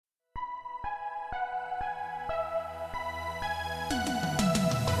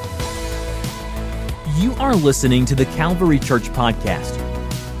You are listening to the Calvary Church podcast,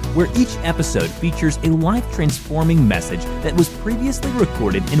 where each episode features a life-transforming message that was previously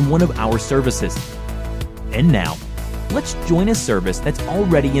recorded in one of our services. And now, let's join a service that's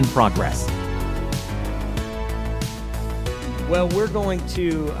already in progress. Well, we're going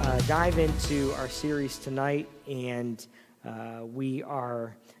to dive into our series tonight, and we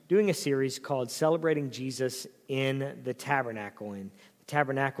are doing a series called Celebrating Jesus in the Tabernacle. And the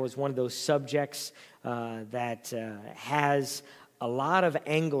Tabernacle is one of those subjects that has a lot of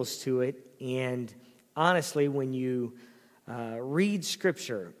angles to it. And honestly, when you read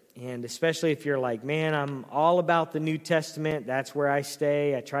Scripture, and especially if you're like, man, I'm all about the New Testament, that's where I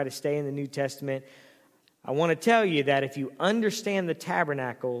stay, I try to stay in the New Testament, I want to tell you that if you understand the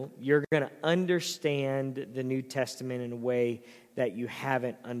tabernacle, you're going to understand the New Testament in a way that you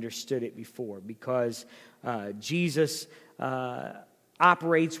haven't understood it before, because Jesus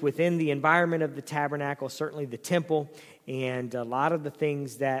operates within the environment of the tabernacle, certainly the temple, and a lot of the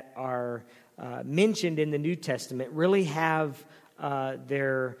things that are mentioned in the New Testament really have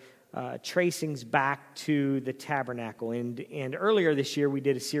their tracings back to the tabernacle. And earlier this year, we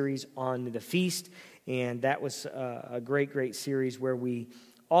did a series on the feast, and that was a great series where we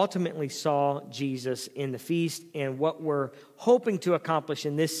ultimately saw Jesus in the feast. And what we're hoping to accomplish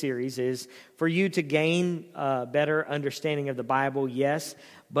in this series is for you to gain a better understanding of the Bible, yes.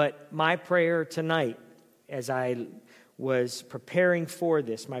 But my prayer tonight, as I was preparing for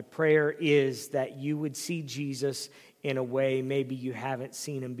this, my prayer is that you would see Jesus in a way maybe you haven't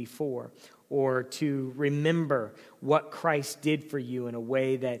seen him before, or to remember what Christ did for you in a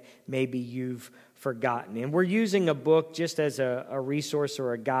way that maybe you've forgotten. And we're using a book just as a resource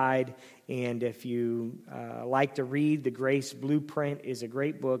or a guide. And if you like to read, The Grace Blueprint is a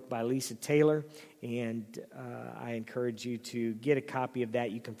great book by Lisa Taylor. And I encourage you to get a copy of that.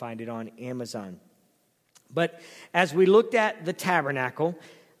 You can find it on Amazon. But as we looked at the tabernacle,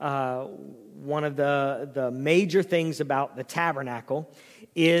 one of the major things about the tabernacle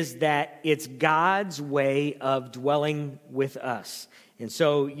is that it's God's way of dwelling with us. And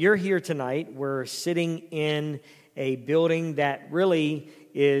so you're here tonight. We're sitting in a building that really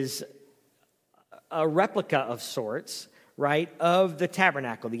is a replica of sorts, right, of the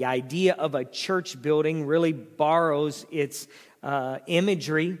tabernacle. The idea of a church building really borrows its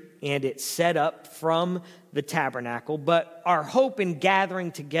imagery and its setup from the tabernacle. But our hope in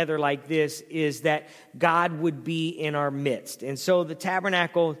gathering together like this is that God would be in our midst. And so the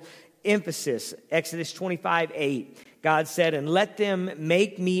tabernacle emphasis, Exodus 25:8, God said, "And let them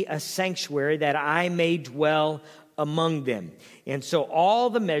make me a sanctuary that I may dwell among them." And so all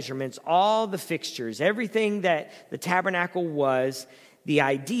the measurements, all the fixtures, everything that the tabernacle was, the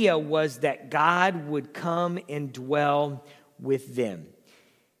idea was that God would come and dwell with them.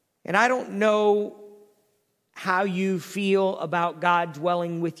 And I don't know how you feel about God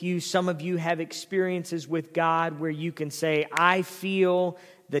dwelling with you. Some of you have experiences with God where you can say, I feel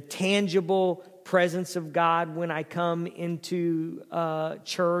the tangible presence of God when I come into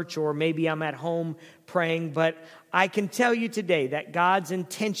church, or maybe I'm at home praying. But I can tell you today that God's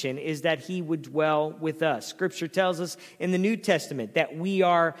intention is that He would dwell with us. Scripture tells us in the New Testament that we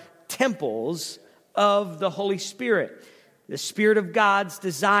are temples of the Holy Spirit. The Spirit of God's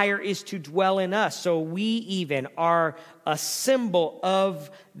desire is to dwell in us. So we even are a symbol of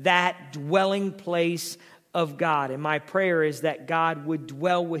that dwelling place of God. And my prayer is that God would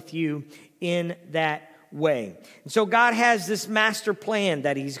dwell with you in that way. And so God has this master plan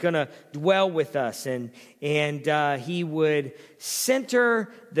that He's going to dwell with us. And He would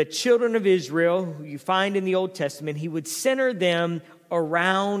center the children of Israel, who you find in the Old Testament, He would center them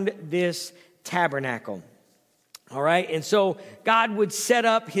around this tabernacle. All right, and so God would set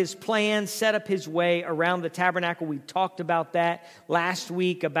up His plan, set up His way around the tabernacle. We talked about that last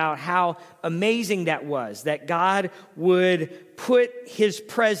week, about how amazing that was, that God would put His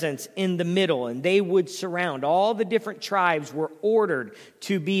presence in the middle, and they would surround. All the different tribes were ordered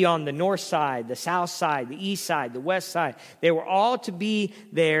to be on the north side, the south side, the east side, the west side. They were all to be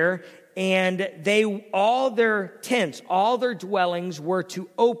there, and all their tents, all their dwellings were to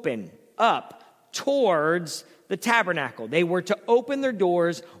open up towards the tabernacle. They were to open their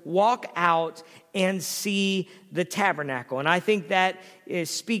doors, walk out, and see the tabernacle. And I think that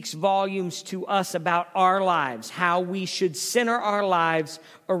speaks volumes to us about our lives, how we should center our lives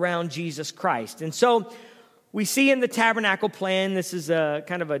around Jesus Christ. And so we see in the tabernacle plan, this is a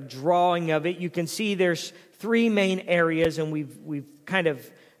kind of a drawing of it. You can see there's three main areas, and we've kind of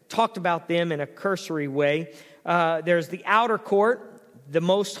talked about them in a cursory way. There's the outer court, the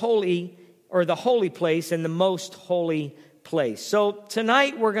most holy, or the holy place, and the most holy place. So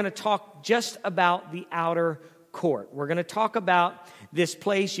tonight we're going to talk just about the outer court. We're going to talk about this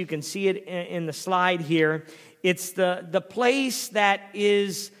place. You can see it in the slide here. It's the place that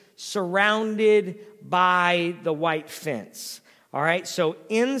is surrounded by the white fence. All right, so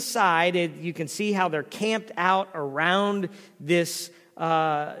inside, you can see how they're camped out around this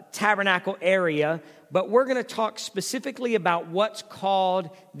tabernacle area, but we're going to talk specifically about what's called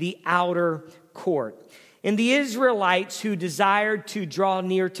the outer court. And the Israelites who desired to draw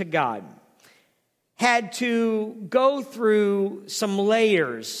near to God had to go through some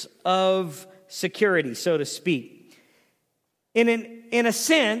layers of security, so to speak. In a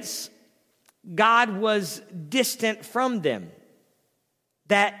sense, God was distant from them,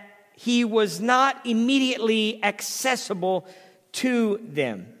 that he was not immediately accessible to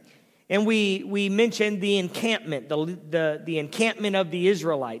them. And we mentioned the encampment, the encampment of the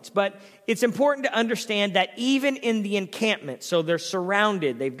Israelites. But it's important to understand that even in the encampment, so they're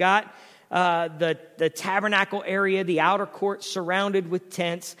surrounded, they've got the tabernacle area, the outer court surrounded with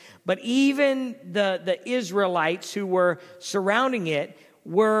tents. But even the Israelites who were surrounding it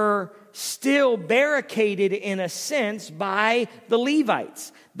were still barricaded in a sense by the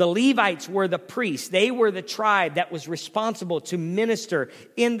Levites. The Levites were the priests. They were the tribe that was responsible to minister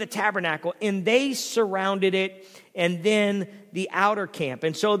in the tabernacle, and they surrounded it, and then the outer camp.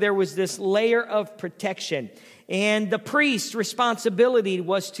 And so there was this layer of protection. And the priest's responsibility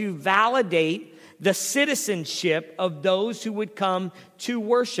was to validate the citizenship of those who would come to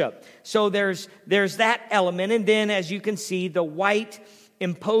worship. So there's that element. And then, as you can see, the white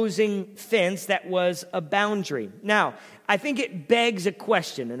imposing fence that was a boundary. Now, I think it begs a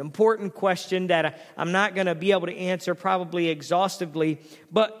question, an important question that I'm not going to be able to answer probably exhaustively,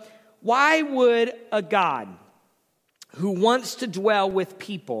 but why would a God who wants to dwell with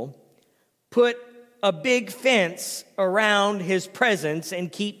people put a big fence around his presence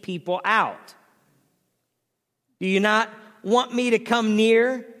and keep people out? Do you not want me to come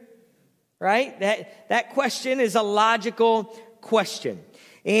near? Right? That question is a logical question.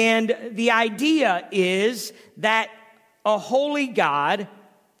 And the idea is that a holy God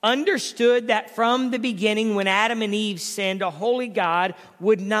understood that from the beginning when Adam and Eve sinned, a holy God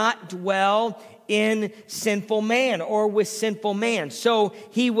would not dwell in sinful man or with sinful man. So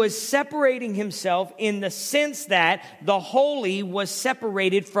he was separating himself in the sense that the holy was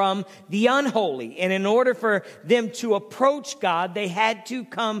separated from the unholy. And in order for them to approach God, they had to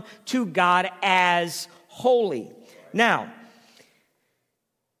come to God as holy. Now,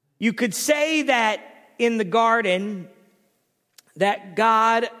 you could say that in the garden that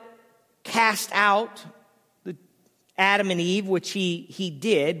God cast out Adam and Eve, which he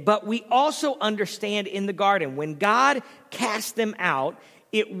did, but we also understand in the garden, when God cast them out,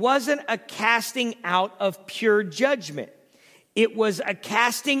 it wasn't a casting out of pure judgment. It was a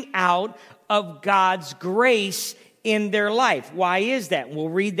casting out of God's grace in their life. Why is that? We'll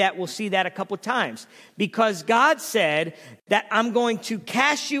read that. We'll see that a couple times. Because God said that I'm going to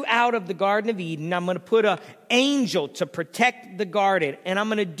cast you out of the Garden of Eden. I'm going to put an angel to protect the garden. And I'm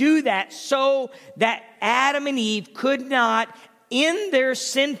going to do that so that Adam and Eve could not, in their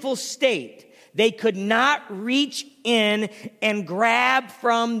sinful state, they could not reach in and grab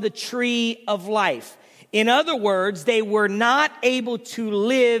from the tree of life. In other words, they were not able to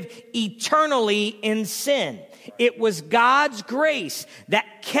live eternally in sin. It was God's grace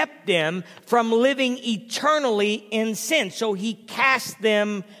that kept them from living eternally in sin. So he cast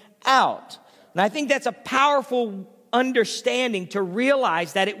them out. And I think that's a powerful understanding to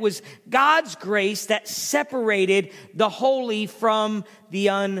realize that it was God's grace that separated the holy from the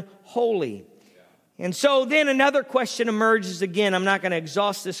unholy. And so then another question emerges again. I'm not going to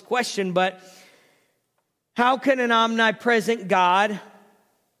exhaust this question, but how can an omnipresent God,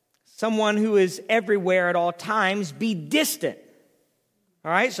 someone who is everywhere at all times, be distant?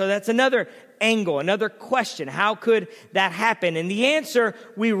 All right, so that's another angle, another question. How could that happen? And the answer,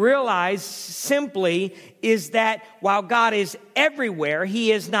 we realize simply, is that while God is everywhere,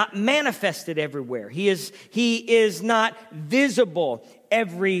 he is not manifested everywhere. He is not visible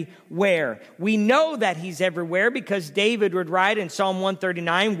everywhere. We know that he's everywhere because David would write in Psalm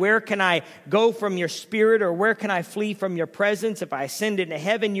 139, where can I go from your spirit, or where can I flee from your presence? If I ascend into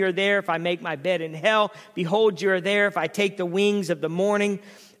heaven, you're there. If I make my bed in hell, behold, you're there. If I take the wings of the morning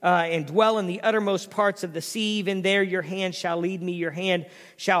and dwell in the uttermost parts of the sea, even there your hand shall lead me, your hand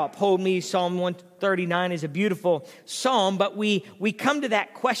shall uphold me. Psalm 139 is a beautiful psalm, but we come to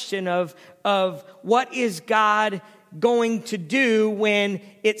that question of what is God going to do when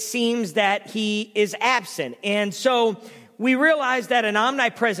it seems that he is absent. And so we realize that an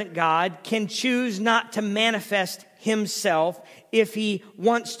omnipresent God can choose not to manifest himself if he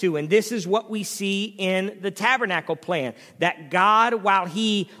wants to. And this is what we see in the tabernacle plan, that God, while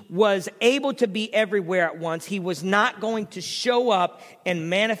he was able to be everywhere at once, he was not going to show up and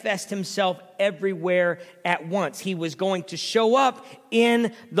manifest himself everywhere at once. He was going to show up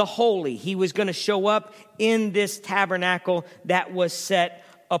in the holy. He was going to show up in this tabernacle that was set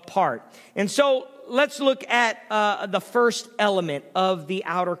apart. And so let's look at the first element of the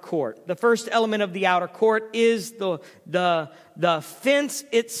outer court. The first element of the outer court is the fence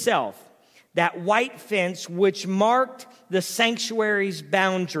itself, that white fence which marked the sanctuary's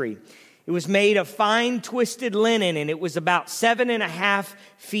boundary. It was made of fine twisted linen, and it was about 7.5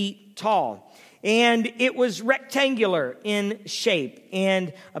 feet tall. And it was rectangular in shape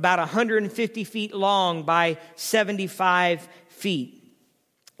and about 150 feet long by 75 feet.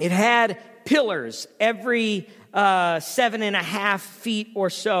 It had pillars every 7.5 feet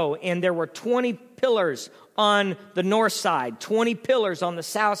or so, and there were 20 pillars on the north side, 20 pillars on the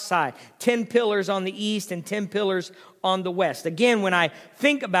south side, 10 pillars on the east, and 10 pillars on the west. Again, when I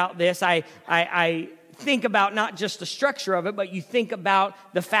think about this, I think about not just the structure of it, but you think about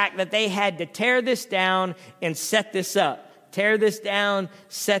the fact that they had to tear this down and set this up. Tear this down,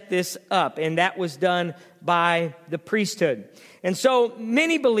 set this up. And that was done by the priesthood. And so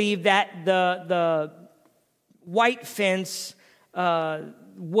many believe that the white fence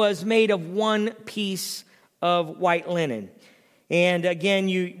was made of one piece of white linen. And again,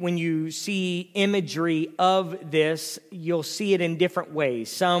 when you see imagery of this, you'll see it in different ways.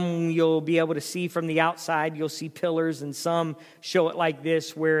 Some you'll be able to see from the outside, you'll see pillars, and some show it like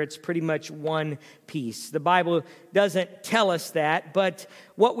this, where it's pretty much one piece. The Bible doesn't tell us that, but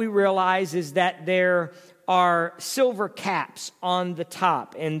what we realize is that there are silver caps on the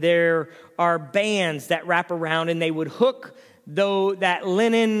top, and there are bands that wrap around, and they would hook that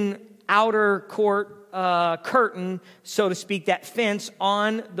linen outer court curtain, so to speak, that fence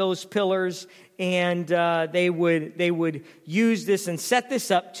on those pillars, and they would use this and set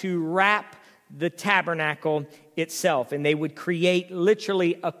this up to wrap the tabernacle itself, and they would create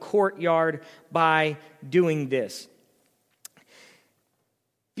literally a courtyard by doing this.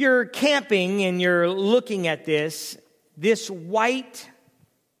 If you're camping and you're looking at this white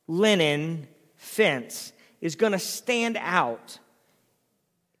linen fence is going to stand out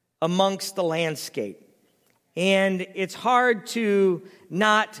amongst the landscape. And it's hard to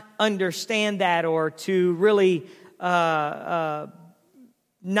not understand that, or to really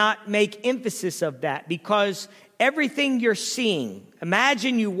not make emphasis of that, because everything you're seeing,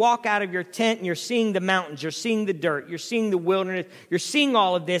 imagine you walk out of your tent and you're seeing the mountains, you're seeing the dirt, you're seeing the wilderness, you're seeing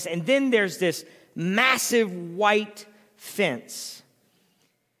all of this, and then there's this massive white fence.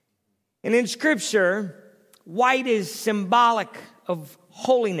 And in Scripture, white is symbolic of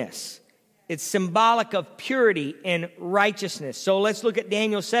holiness. It's symbolic of purity and righteousness. So let's look at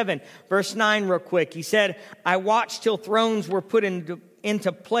Daniel 7, verse 9 real quick. He said, I watched till thrones were put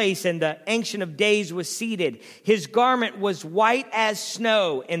into place, and the Ancient of Days was seated. His garment was white as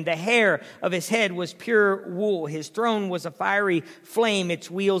snow, and the hair of his head was pure wool. His throne was a fiery flame,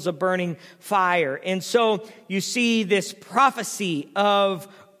 its wheels a burning fire. And so you see this prophecy of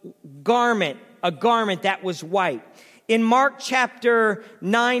a garment that was white. In Mark chapter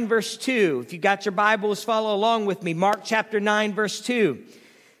 9, verse 2, if you got your Bibles, follow along with me. Mark chapter 9, verse 2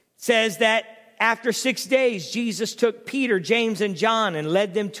 says that after 6 days, Jesus took Peter, James, and John and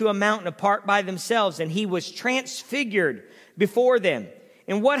led them to a mountain apart by themselves, and he was transfigured before them.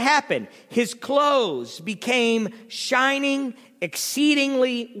 And what happened? His clothes became shining,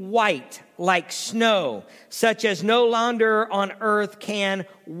 exceedingly white, like snow, such as no launder on earth can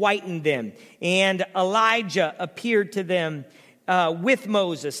whiten them. And Elijah appeared to them with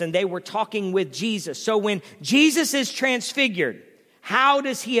Moses, and they were talking with Jesus. So when Jesus is transfigured, how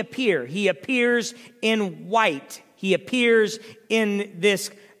does he appear? He appears in white. He appears in this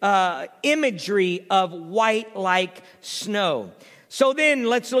imagery of white like snow. So then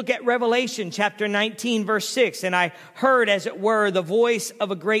let's look at Revelation chapter 19, verse 6. And I heard, as it were, the voice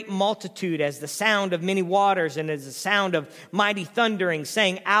of a great multitude, as the sound of many waters, and as the sound of mighty thundering,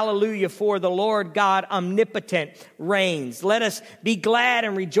 saying, Alleluia, for the Lord God omnipotent reigns. Let us be glad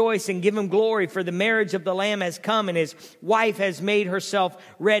and rejoice and give him glory, for the marriage of the Lamb has come, and his wife has made herself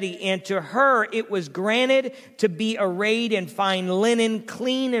ready. And to her it was granted to be arrayed in fine linen,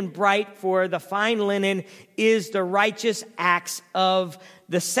 clean and bright, for the fine linen is the righteous acts of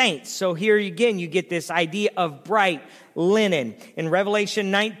the saints. So here again, you get this idea of bright linen. In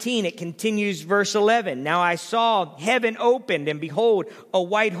Revelation 19, it continues verse 11. Now I saw heaven opened, and behold, a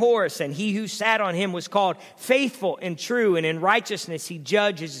white horse, and he who sat on him was called Faithful and True, and in righteousness he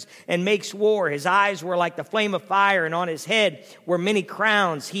judges and makes war. His eyes were like the flame of fire, and on his head were many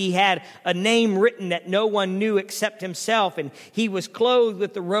crowns. He had a name written that no one knew except himself, and he was clothed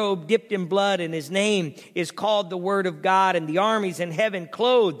with the robe dipped in blood, and his name is called the Word of God. And the armies in heaven,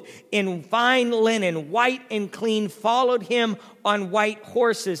 clothed in fine linen, white and clean, followed him on white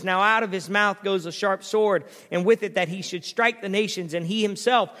horses. Now out of his mouth goes a sharp sword, and with it that he should strike the nations, and he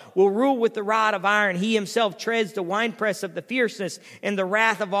himself will rule with the rod of iron. He himself treads the winepress of the fierceness and the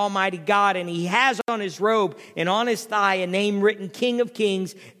wrath of Almighty God. And he has on his robe and on his thigh a name written, King of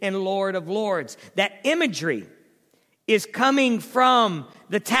Kings and Lord of Lords. That imagery is coming from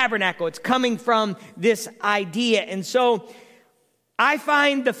the tabernacle. It's coming from this idea. And so I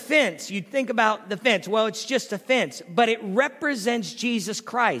find the fence, you'd think about the fence, well, it's just a fence, but it represents Jesus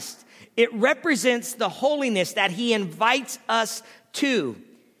Christ. It represents the holiness that he invites us to.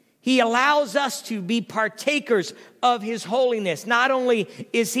 He allows us to be partakers of his holiness. Not only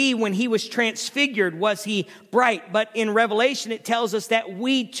is he, when he was transfigured, was he bright, but in Revelation it tells us that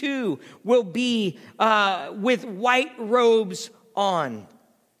we too will be with white robes on.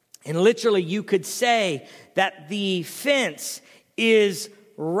 And literally you could say that the fence is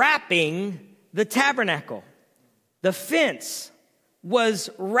wrapping the tabernacle. The fence was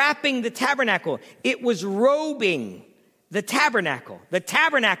wrapping the tabernacle. It was robing the tabernacle. The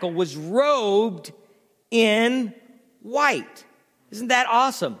tabernacle was robed in white. Isn't that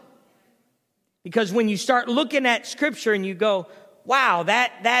awesome? Because when you start looking at Scripture and you go, wow,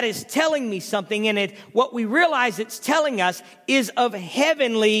 that is telling me something, and what we realize it's telling us is of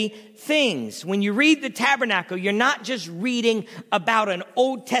heavenly things. When you read the tabernacle, you're not just reading about an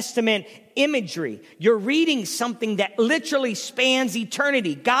Old Testament imagery. You're reading something that literally spans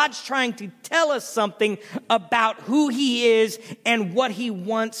eternity. God's trying to tell us something about who he is and what he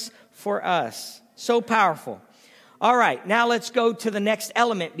wants for us. So powerful. All right, now let's go to the next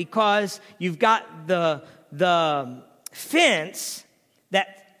element, because you've got the fence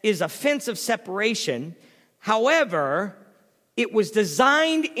that is a fence of separation. However, it was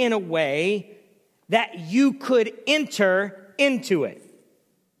designed in a way that you could enter into it.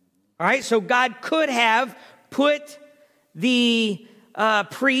 All right, so God could have put the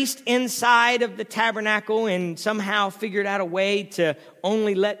priest inside of the tabernacle and somehow figured out a way to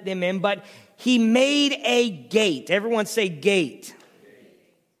only let them in, but he made a gate. Everyone say gate.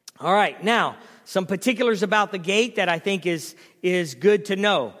 All right, now, some particulars about the gate that I think is good to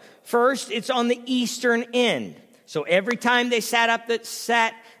know. First, it's on the eastern end. So every time they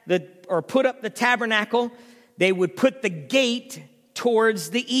put up the tabernacle, they would put the gate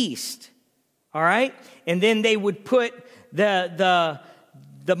towards the east. All right? And then they would put the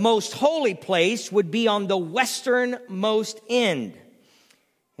most holy place would be on the westernmost end.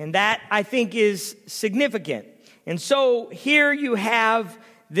 And that, I think, is significant. And so here you have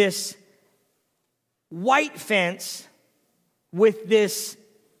this white fence with this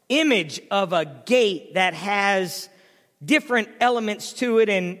image of a gate that has different elements to it.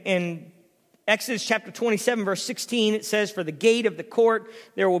 In Exodus chapter 27, verse 16, it says, for the gate of the court,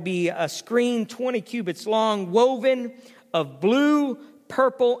 there will be a screen 20 cubits long, woven of blue,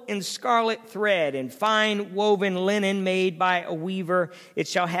 purple, and scarlet thread, and fine woven linen made by a weaver. It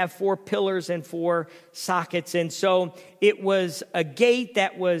shall have 4 pillars and 4 sockets. And so it was a gate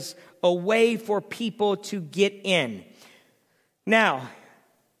that was a way for people to get in. Now,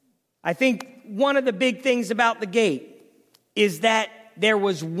 I think one of the big things about the gate is that there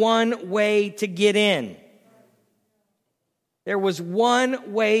was one way to get in. There was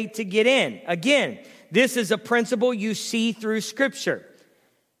one way to get in. Again, this is a principle you see through Scripture,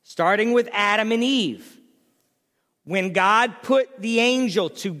 starting with Adam and Eve. When God put the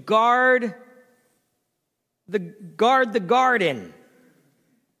angel to guard the garden,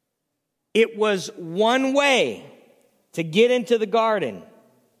 it was one way to get into the garden.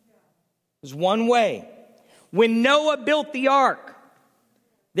 It was one way. When Noah built the ark,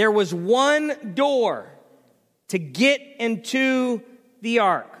 there was one door to get into the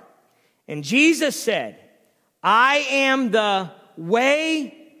ark. And Jesus said, I am the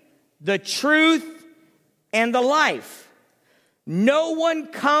way, the truth, and the life. No one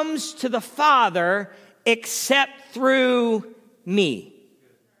comes to the Father except through me.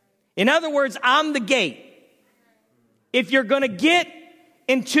 In other words, I'm the gate. If you're going to get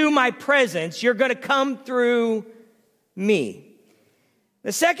into my presence, you're going to come through me.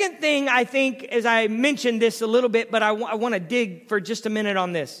 The second thing, I think, as I mentioned this a little bit, but I want to dig for just a minute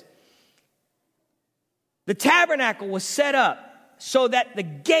on this. The tabernacle was set up so that the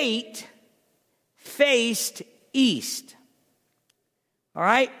gate faced east. All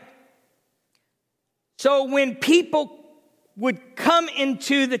right? So when people would come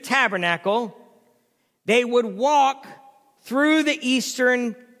into the tabernacle, they would walk through the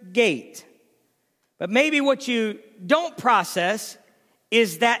eastern gate. But maybe what you don't process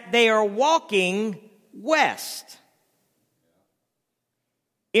is that they are walking west.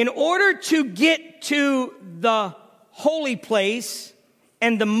 In order to get to the holy place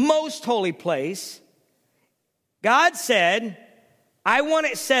and the most holy place, God said, I want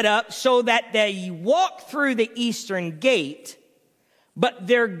it set up so that they walk through the eastern gate, but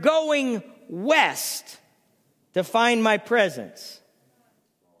they're going west to find my presence.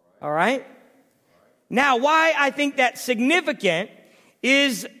 All right? Now, why I think that's significant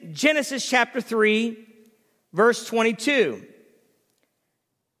is Genesis chapter 3, verse 22.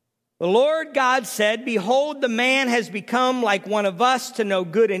 The Lord God said, behold, the man has become like one of us to know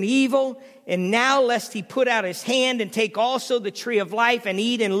good and evil. And now lest he put out his hand and take also the tree of life and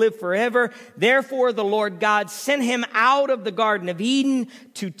eat and live forever. Therefore the Lord God sent him out of the Garden of Eden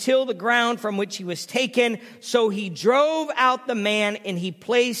to till the ground from which he was taken. So he drove out the man and he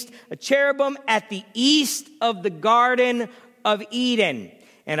placed a cherubim at the east of the Garden of Eden,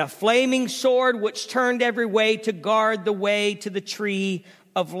 and a flaming sword which turned every way to guard the way to the tree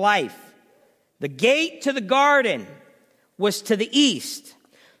of life. The gate to the garden was to the east.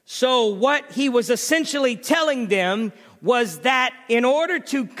 So what he was essentially telling them was that in order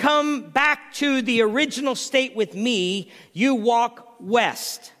to come back to the original state with me, you walk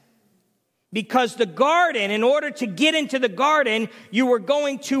west. Because the garden, in order to get into the garden, you were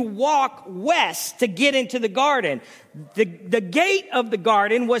going to walk west to get into the garden. The gate of the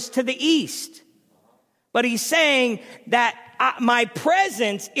garden was to the east. But he's saying that my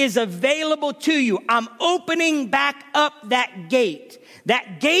presence is available to you. I'm opening back up that gate.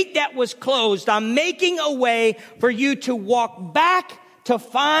 That gate that was closed, I'm making a way for you to walk back to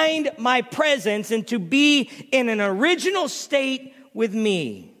find my presence and to be in an original state with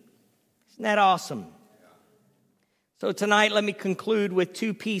me. Isn't that awesome? So tonight, let me conclude with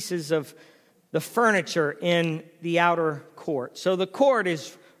two pieces of the furniture in the outer court. So the court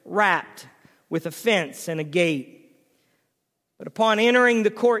is wrapped with a fence and a gate. But upon entering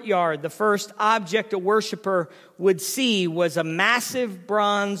the courtyard, the first object a worshiper would see was a massive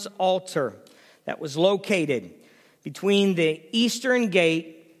bronze altar that was located between the eastern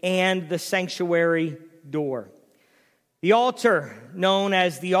gate and the sanctuary door. The altar, known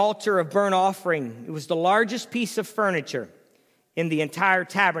as the altar of burnt offering, it was the largest piece of furniture in the entire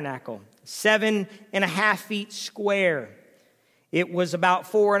tabernacle, 7.5 feet square. It was about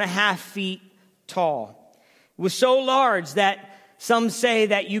 4.5 feet tall. It was so large that some say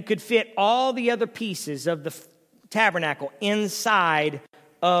that you could fit all the other pieces of the tabernacle inside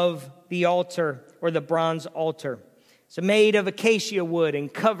of the altar or the bronze altar. It's made of acacia wood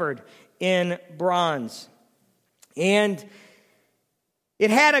and covered in bronze. And it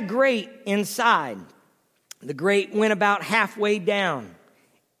had a grate inside. The grate went about halfway down,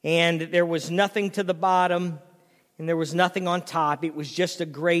 and there was nothing to the bottom, and there was nothing on top. It was just a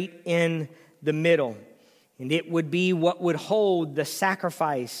grate in the middle. And it would be what would hold the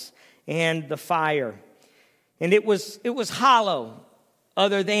sacrifice and the fire. And it was hollow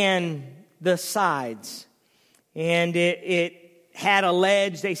other than the sides. And it had a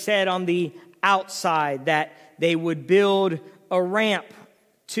ledge, they said, on the outside that they would build a ramp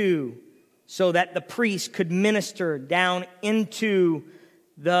to so that the priest could minister down into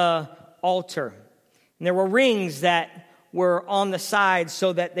the altar. And there were rings that were on the sides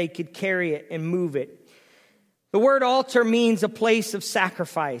so that they could carry it and move it. The word altar means a place of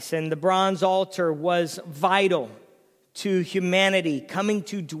sacrifice, and the bronze altar was vital to humanity coming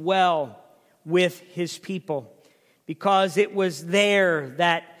to dwell with his people, because it was there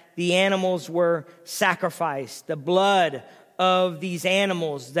that the animals were sacrificed. The blood of these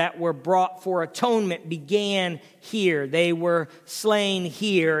animals that were brought for atonement began here. They were slain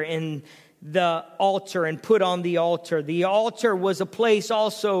here in the altar and put on the altar. The altar was a place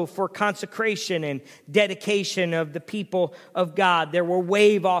also for consecration and dedication of the people of God. There were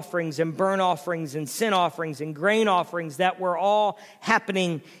wave offerings and burnt offerings and sin offerings and grain offerings that were all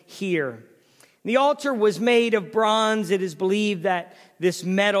happening here. The altar was made of bronze. It is believed that this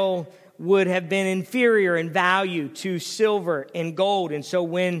metal would have been inferior in value to silver and gold. And so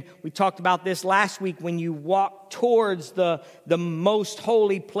when we talked about this last week, when you walk towards the most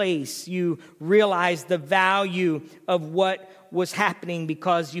holy place, you realize the value of what was happening,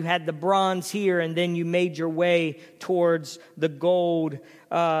 because you had the bronze here and then you made your way towards the gold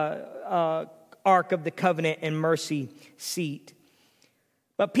Ark of the Covenant and mercy seat.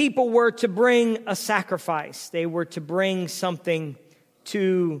 But people were to bring a sacrifice. They were to bring something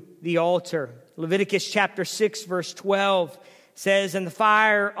to the altar. Leviticus chapter 6 verse 12 says, "And the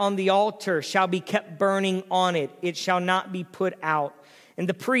fire on the altar shall be kept burning on it. It shall not be put out. And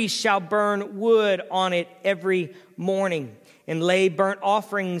the priest shall burn wood on it every morning, and lay burnt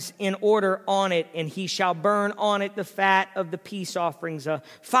offerings in order on it, and he shall burn on it the fat of the peace offerings. A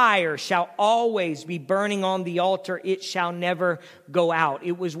fire shall always be burning on the altar. It shall never go out."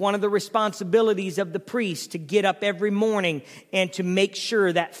 It was one of the responsibilities of the priest to get up every morning and to make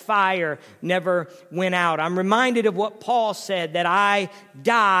sure that fire never went out. I'm reminded of what Paul said, that I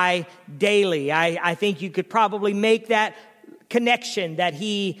die daily. I think you could probably make that connection, that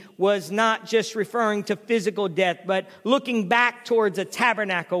he was not just referring to physical death, but looking back towards a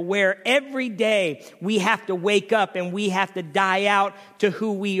tabernacle where every day we have to wake up and we have to die out to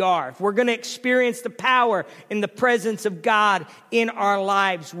who we are. If we're going to experience the power and the presence of God in our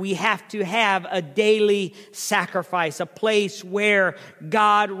lives, we have to have a daily sacrifice, a place where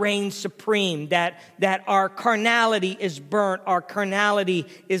God reigns supreme, that our carnality is burnt, our carnality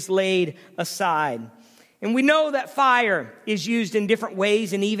is laid aside. And we know that fire is used in different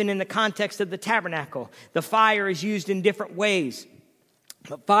ways, and even in the context of the tabernacle, the fire is used in different ways.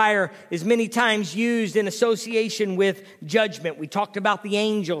 But fire is many times used in association with judgment. We talked about the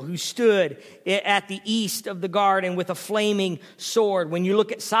angel who stood at the east of the garden with a flaming sword. When you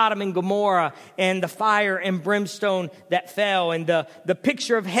look at Sodom and Gomorrah and the fire and brimstone that fell, and the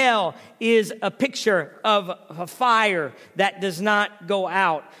picture of hell is a picture of a fire that does not go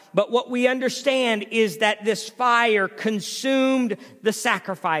out. But what we understand is that this fire consumed the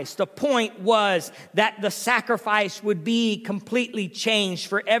sacrifice. The point was that the sacrifice would be completely changed,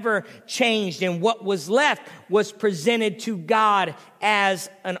 forever changed, and what was left was presented to God as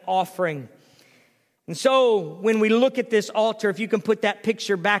an offering. And so when we look at this altar, if you can put that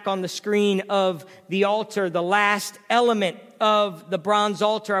picture back on the screen of the altar, the last element of the bronze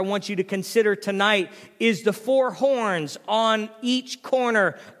altar I want you to consider tonight is the four horns on each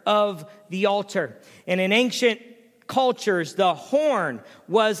corner of the altar. And in ancient cultures, the horn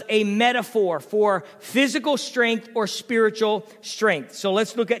was a metaphor for physical strength or spiritual strength. So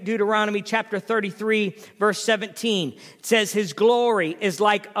let's look at Deuteronomy chapter 33, verse 17. It says, "His glory is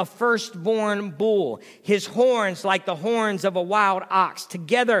like a firstborn bull, his horns like the horns of a wild ox.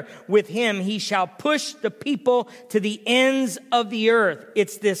 Together with him he shall push the people to the ends of the earth."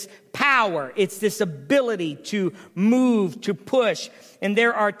 It's this power, it's this ability to move, to push. And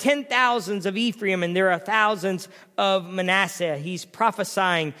there are 10,000s of Ephraim, and there are thousands of Manasseh. He's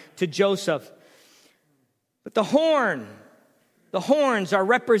prophesying to Joseph. But the horns are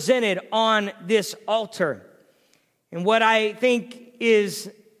represented on this altar. And what I think is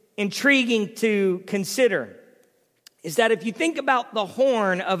intriguing to consider is that if you think about the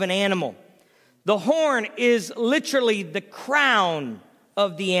horn of an animal, the horn is literally the crown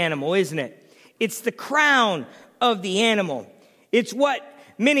of the animal, isn't it? It's the crown of the animal. It's what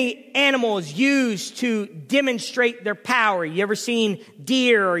many animals use to demonstrate their power. You ever seen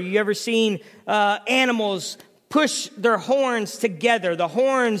deer, or you ever seen animals push their horns together? The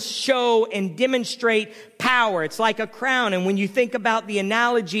horns show and demonstrate power. It's like a crown. And when you think about the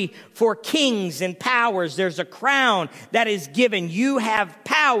analogy for kings and powers, there's a crown that is given. You have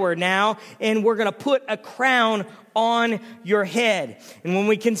power now, and we're going to put a crown on your head. And when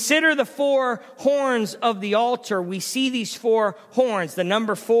we consider the four horns of the altar, we see these four horns. The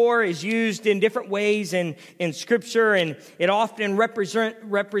number 4 is used in different ways in Scripture, and it often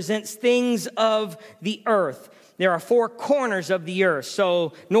represents things of the earth. There are 4 corners of the earth,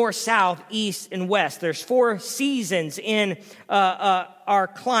 so north, south, east, and west. There's 4 seasons in our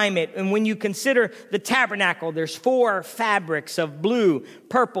climate. And when you consider the tabernacle, there's 4 fabrics of blue,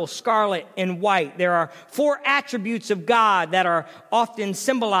 purple, scarlet, and white. There are 4 attributes of God that are often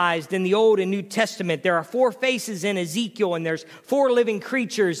symbolized in the Old and New Testament. There are 4 faces in Ezekiel, and there's 4 living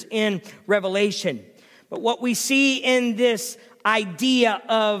creatures in Revelation. But what we see in this idea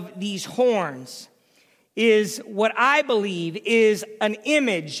of these horns is what I believe is an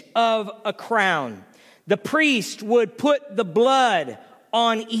image of a crown. The priest would put the blood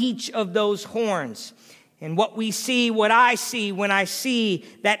on each of those horns. And what I see when I see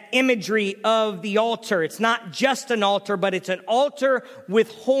that imagery of the altar, it's not just an altar, but it's an altar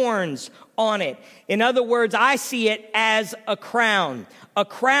with horns on it. In other words, I see it as a crown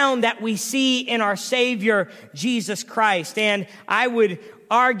that we see in our Savior, Jesus Christ. And I would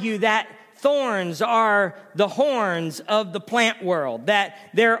argue that thorns are the horns of the plant world, that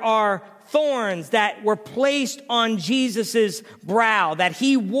there are thorns that were placed on Jesus's brow, that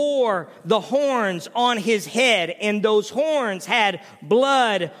he wore the horns on his head, and those horns had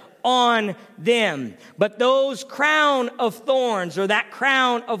blood on them. But those crown of thorns, or that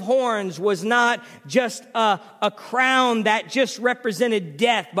crown of horns, was not just a crown that just represented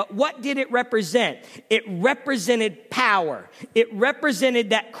death. But what did it represent? It represented power. It represented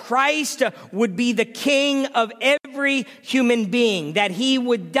that Christ would be the king of every human being, that he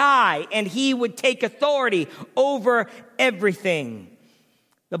would die and he would take authority over everything.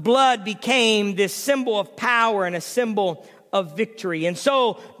 The blood became this symbol of power and a symbol of victory. And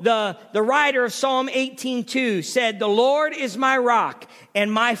so the writer of Psalm 18:2 said, "The Lord is my rock and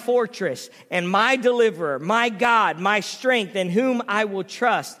my fortress and my deliverer, my God, my strength, in whom I will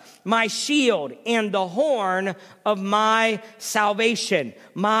trust, my shield and the horn of my salvation,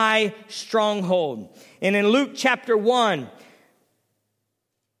 my stronghold." And in Luke chapter 1,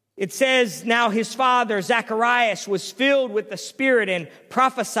 it says, "Now his father, Zacharias, was filled with the Spirit and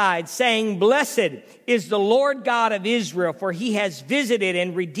prophesied, saying, 'Blessed is the Lord God of Israel, for he has visited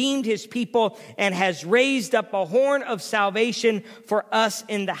and redeemed his people and has raised up a horn of salvation for us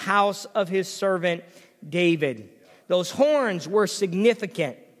in the house of his servant David.'" Those horns were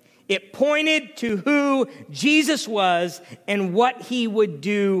significant. It pointed to who Jesus was and what he would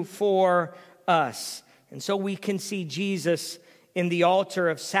do for us. And so we can see Jesus in the altar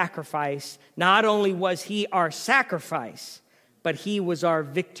of sacrifice. Not only was he our sacrifice, but he was our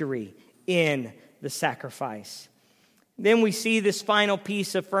victory in the sacrifice. Then we see this final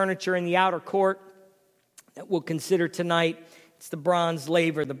piece of furniture in the outer court that we'll consider tonight. It's the bronze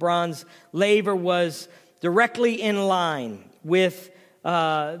laver. The bronze laver was directly in line with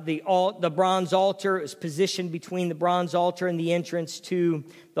the bronze altar. It was positioned between the bronze altar and the entrance to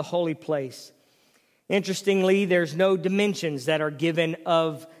the holy place. Interestingly, there's no dimensions that are given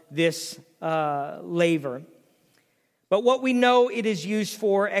of this laver. But what we know it is used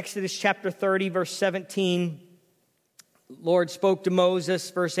for, Exodus chapter 30, verse 17, the Lord spoke to Moses,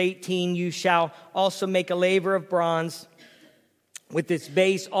 verse 18, "You shall also make a laver of bronze, with its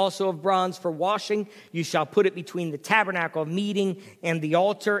base also of bronze for washing. You shall put it between the tabernacle of meeting and the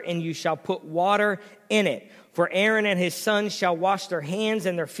altar, and you shall put water in it. For Aaron and his sons shall wash their hands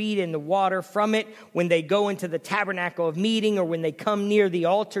and their feet in the water from it when they go into the tabernacle of meeting, or when they come near the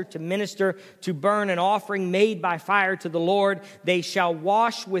altar to minister, to burn an offering made by fire to the Lord. They shall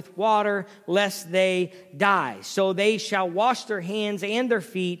wash with water, lest they die. So they shall wash their hands and their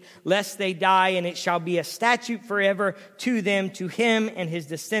feet, lest they die, and it shall be a statute forever to them, to him and his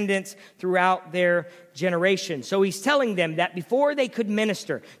descendants throughout their generation." So he's telling them that before they could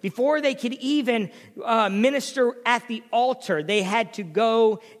minister, before they could even minister at the altar, they had to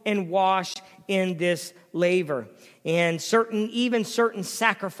go and wash in this laver. And certain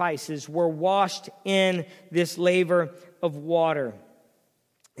sacrifices were washed in this laver of water.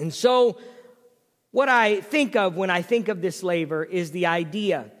 And so what I think of when I think of this laver is the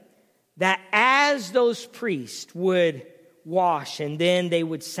idea that as those priests would wash and then they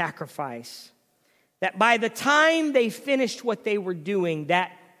would sacrifice, that by the time they finished what they were doing,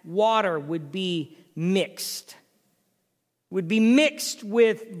 that water would be mixed. Would be mixed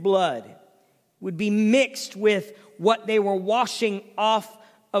with blood. Would be mixed with what they were washing off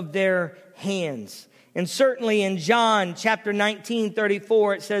of their hands. And certainly in John chapter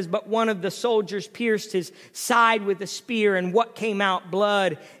 19:34, it says, "But one of the soldiers pierced his side with a spear, and what came out?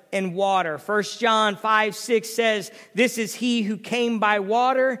 Blood and water." 1 John 5:6 says, "This is he who came by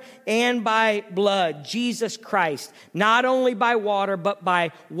water and by blood, Jesus Christ, not only by water, but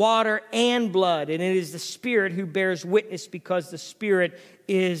by water and blood. And it is the Spirit who bears witness, because the Spirit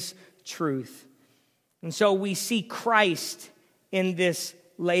is truth." And so we see Christ in this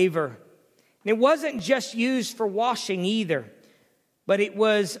laver. And it wasn't just used for washing either, but it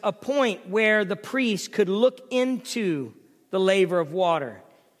was a point where the priest could look into the laver of water,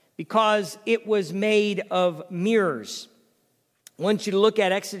 because it was made of mirrors. I want you to look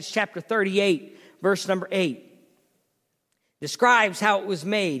at Exodus chapter 38, verse number 8. Describes how it was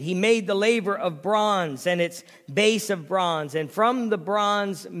made. "He made the laver of bronze and its base of bronze, and from the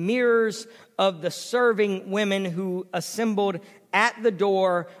bronze mirrors of the serving women who assembled at the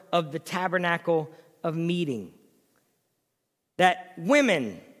door of the tabernacle of meeting." That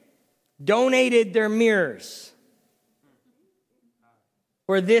women donated their mirrors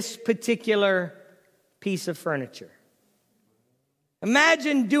for this particular piece of furniture.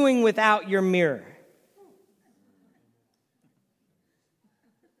 Imagine doing without your mirror.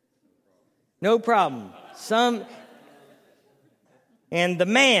 No problem. And the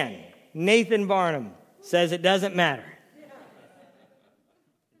man, Nathan Barnum, says it doesn't matter.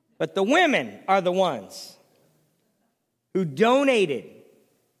 But the women are the ones who donated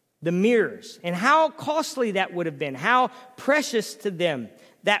the mirrors. And how costly that would have been. How precious to them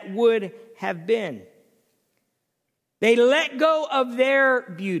that would have been. They let go of their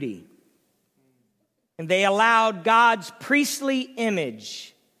beauty. And they allowed God's priestly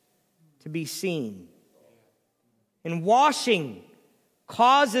image to be seen. And washing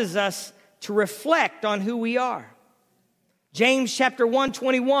causes us to reflect on who we are. James chapter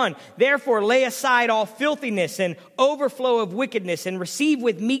 1:21, therefore lay aside all filthiness and overflow of wickedness and receive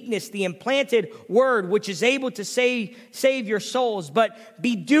with meekness the implanted word which is able to save your souls. But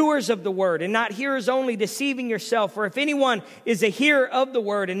be doers of the word and not hearers only, deceiving yourself. For if anyone is a hearer of the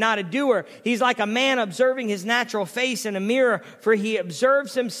word and not a doer, he's like a man observing his natural face in a mirror. For he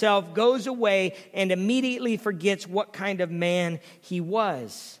observes himself, goes away, and immediately forgets what kind of man he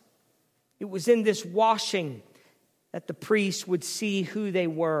was. It was in this washing that the priests would see who they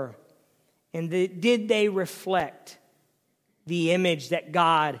were. And did they reflect the image that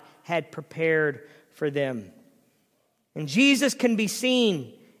God had prepared for them? And Jesus can be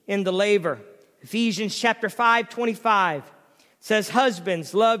seen in the laver. Ephesians chapter 5:25 says,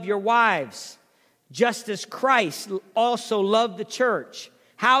 husbands, love your wives, just as Christ also loved the church.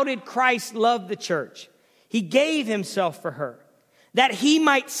 How did Christ love the church? He gave himself for her, that he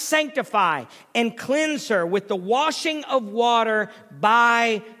might sanctify and cleanse her with the washing of water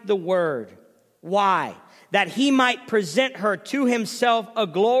by the word. Why? That he might present her to himself a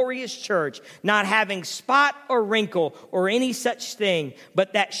glorious church, not having spot or wrinkle or any such thing,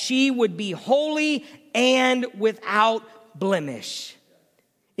 but that she would be holy and without blemish.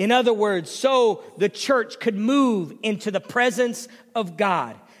 In other words, so the church could move into the presence of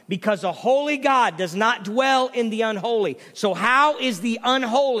God. Because a holy God does not dwell in the unholy. So how is the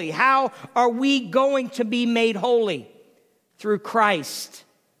unholy? How are we going to be made holy? Through Christ.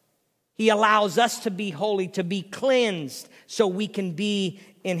 He allows us to be holy, to be cleansed, so we can be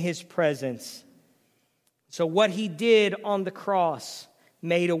in his presence. So what he did on the cross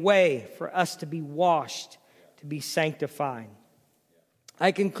made a way for us to be washed, to be sanctified.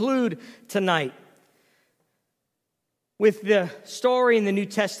 I conclude tonight with the story in the New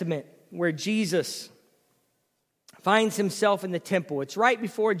Testament where Jesus finds himself in the temple. It's right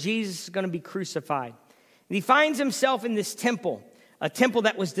before Jesus is going to be crucified. And he finds himself in this temple, a temple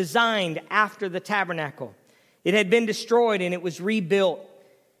that was designed after the tabernacle. It had been destroyed and it was rebuilt.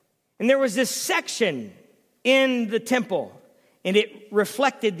 And there was this section in the temple, and it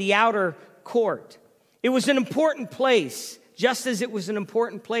reflected the outer court. It was an important place, just as it was an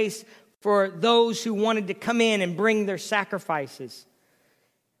important place for those who wanted to come in and bring their sacrifices.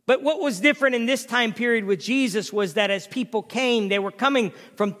 But what was different in this time period with Jesus was that as people came, they were coming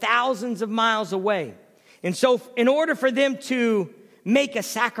from thousands of miles away. And so in order for them to make a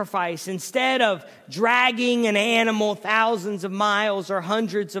sacrifice, instead of dragging an animal thousands of miles or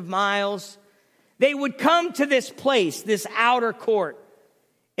hundreds of miles, they would come to this place, this outer court,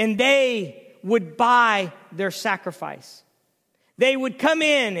 and they would buy their sacrifice. They would come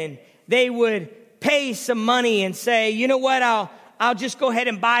in and they would pay some money and say, you know what, I'll just go ahead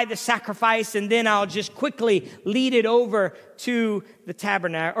and buy the sacrifice, and then I'll just quickly lead it over to the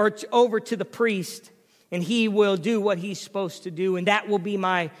tabernacle or over to the priest, and he will do what he's supposed to do, and that will be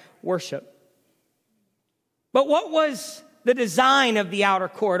my worship. But what was the design of the outer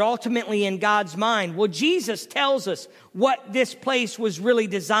court ultimately in God's mind? Well, Jesus tells us what this place was really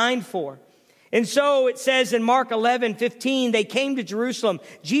designed for. And so it says in Mark 11:15, they came to Jerusalem.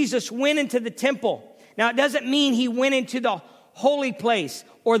 Jesus went into the temple. Now, it doesn't mean he went into the holy place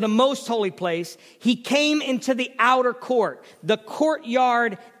or the most holy place. He came into the outer court, the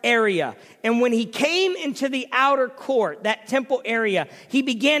courtyard area. And when he came into the outer court, that temple area, he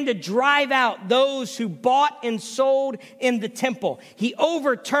began to drive out those who bought and sold in the temple. He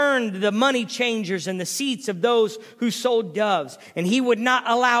overturned the money changers and the seats of those who sold doves. And he would not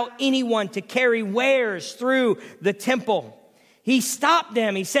allow anyone to carry wares through the temple. He stopped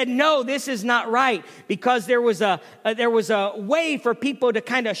them. He said, no, this is not right, because there was a way for people to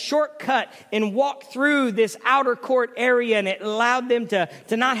kind of shortcut and walk through this outer court area, and it allowed them to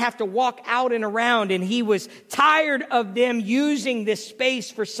not have to walk out and around. And he was tired of them using this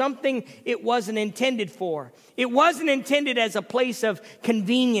space for something it wasn't intended for. It wasn't intended as a place of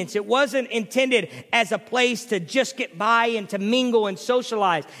convenience. It wasn't intended as a place to just get by and to mingle and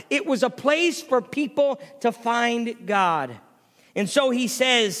socialize. It was a place for people to find God. And so he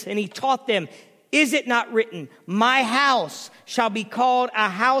says, and he taught them, is it not written, my house shall be called a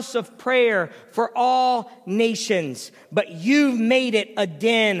house of prayer for all nations, but you've made it a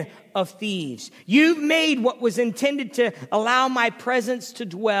den of thieves. You've made what was intended to allow my presence to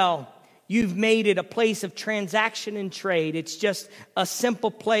dwell. You've made it a place of transaction and trade. It's just a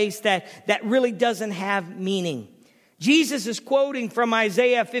simple place that really doesn't have meaning. Jesus is quoting from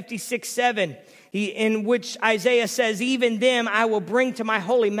Isaiah 56:7. In which Isaiah says, even them I will bring to my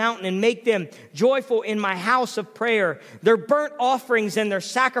holy mountain and make them joyful in my house of prayer. Their burnt offerings and their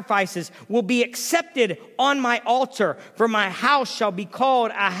sacrifices will be accepted on my altar, for my house shall be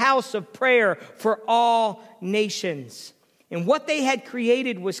called a house of prayer for all nations. And what they had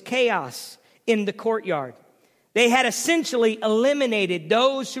created was chaos in the courtyard. They had essentially eliminated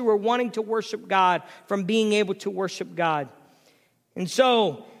those who were wanting to worship God from being able to worship God. And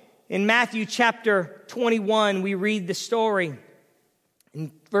so, in Matthew chapter 21, we read the story.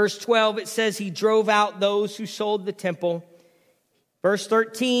 In verse 12, it says, he drove out those who sold the temple. Verse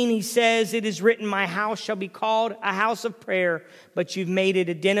 13, he says, it is written, my house shall be called a house of prayer, but you've made it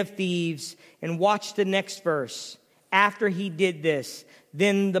a den of thieves. And watch the next verse. After he did this,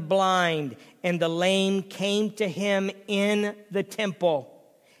 then the blind and the lame came to him in the temple,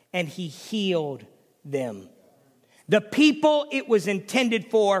 and he healed them. The people it was intended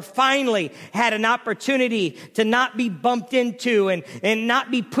for finally had an opportunity to not be bumped into and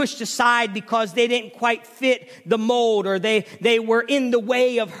not be pushed aside because they didn't quite fit the mold, or they were in the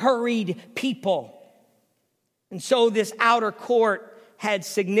way of hurried people. And so this outer court had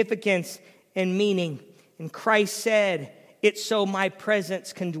significance and meaning. And Christ said, it's so my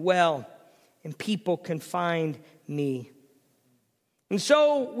presence can dwell and people can find me. And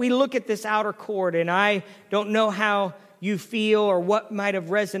so we look at this outer court, and I don't know how you feel or what might have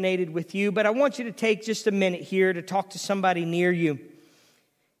resonated with you, but I want you to take just a minute here to talk to somebody near you.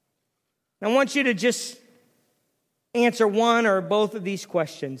 I want you to just answer one or both of these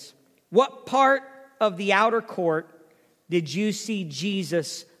questions. What part of the outer court did you see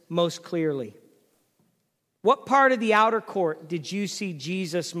Jesus most clearly? What part of the outer court did you see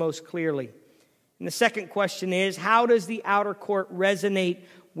Jesus most clearly? And the second question is, how does the outer court resonate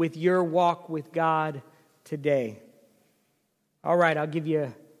with your walk with God today? All right, I'll give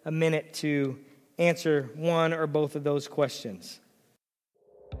you a minute to answer one or both of those questions.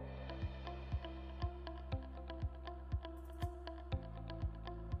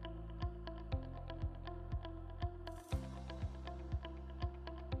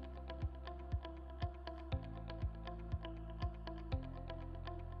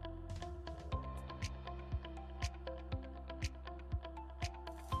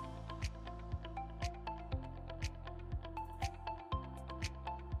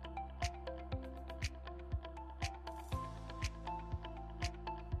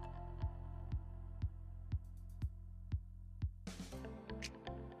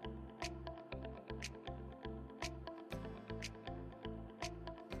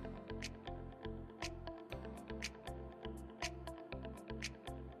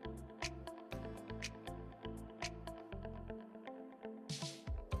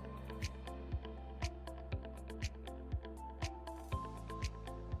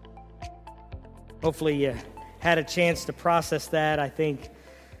 Hopefully you had a chance to process that. I think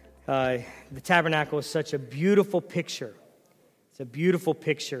the tabernacle is such a beautiful picture. It's a beautiful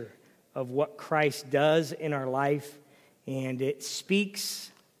picture of what Christ does in our life, and it speaks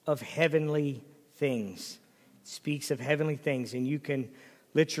of heavenly things. It speaks of heavenly things, and you can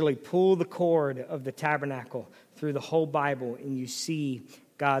literally pull the cord of the tabernacle through the whole Bible, and you see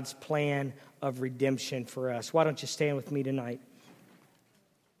God's plan of redemption for us. Why don't you stand with me tonight?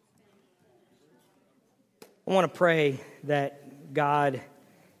 I want to pray that God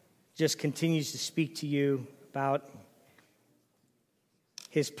just continues to speak to you about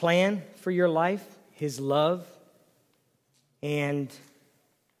His plan for your life, His love, and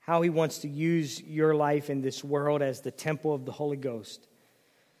how He wants to use your life in this world as the temple of the Holy Ghost.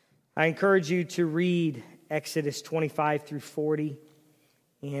 I encourage you to read Exodus 25 through 40,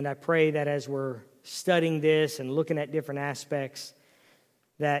 and I pray that as we're studying this and looking at different aspects,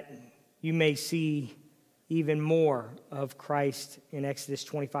 that you may see even more of Christ in Exodus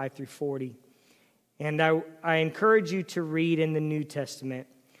 25 through 40. And I encourage you to read in the New Testament,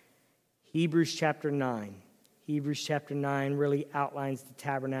 Hebrews chapter 9. Hebrews chapter 9 really outlines the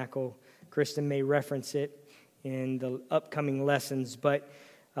tabernacle. Kristen may reference it in the upcoming lessons, but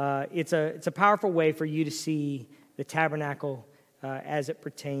it's a powerful way for you to see the tabernacle as it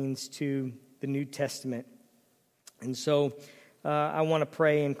pertains to the New Testament. And so I want to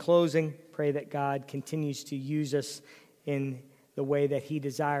pray in closing, pray that God continues to use us in the way that He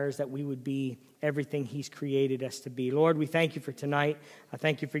desires that we would be everything He's created us to be. Lord, we thank you for tonight. I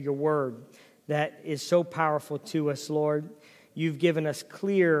thank you for your word that is so powerful to us, Lord. You've given us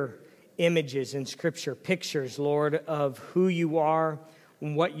clear images in Scripture, pictures, Lord, of who you are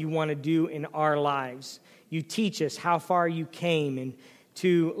and what you want to do in our lives. You teach us how far you came and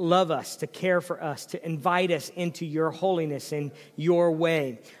to love us, to care for us, to invite us into your holiness and your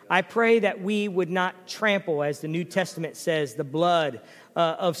way. I pray that we would not trample, as the New Testament says, the blood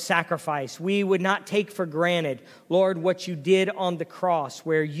of sacrifice. We would not take for granted, Lord, what you did on the cross,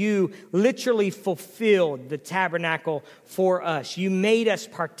 where you literally fulfilled the tabernacle for us. You made us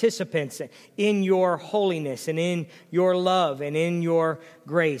participants in your holiness and in your love and in your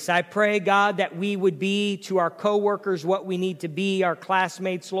grace. I pray, God, that we would be to our coworkers what we need to be, our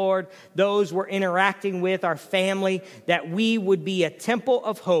classmates, Lord, those we're interacting with, our family, that we would be a temple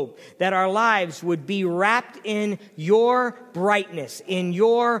of hope, that our lives would be wrapped in your brightness, in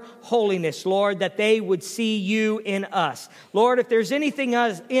your holiness, Lord, that they would see you in us. Lord, if there's anything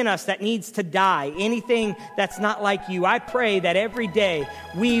in us that needs to die, anything that's not like you, I pray that every day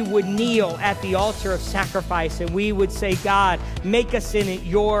we would kneel at the altar of sacrifice and we would say, God, make us in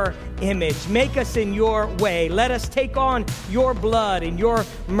your image. Make us in your way. Let us take on your blood and your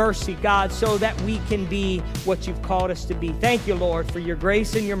mercy, God, so that we can be what you've called us to be. Thank you, Lord, for your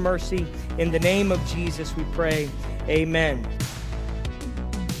grace and your mercy. In the name of Jesus, we pray. Amen.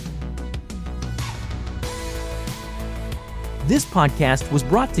 This podcast was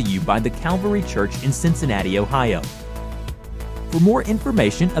brought to you by the Calvary Church in Cincinnati, Ohio. For more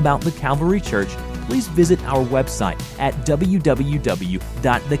information about the Calvary Church, please visit our website at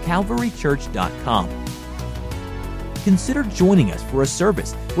www.thecalvarychurch.com. Consider joining us for a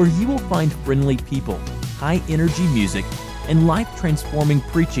service where you will find friendly people, high-energy music, and life-transforming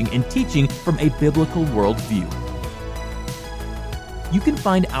preaching and teaching from a biblical worldview. You can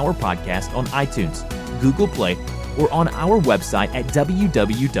find our podcast on iTunes, Google Play, or on our website at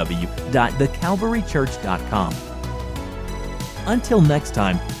www.thecalvarychurch.com. Until next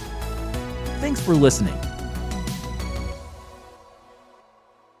time, thanks for listening.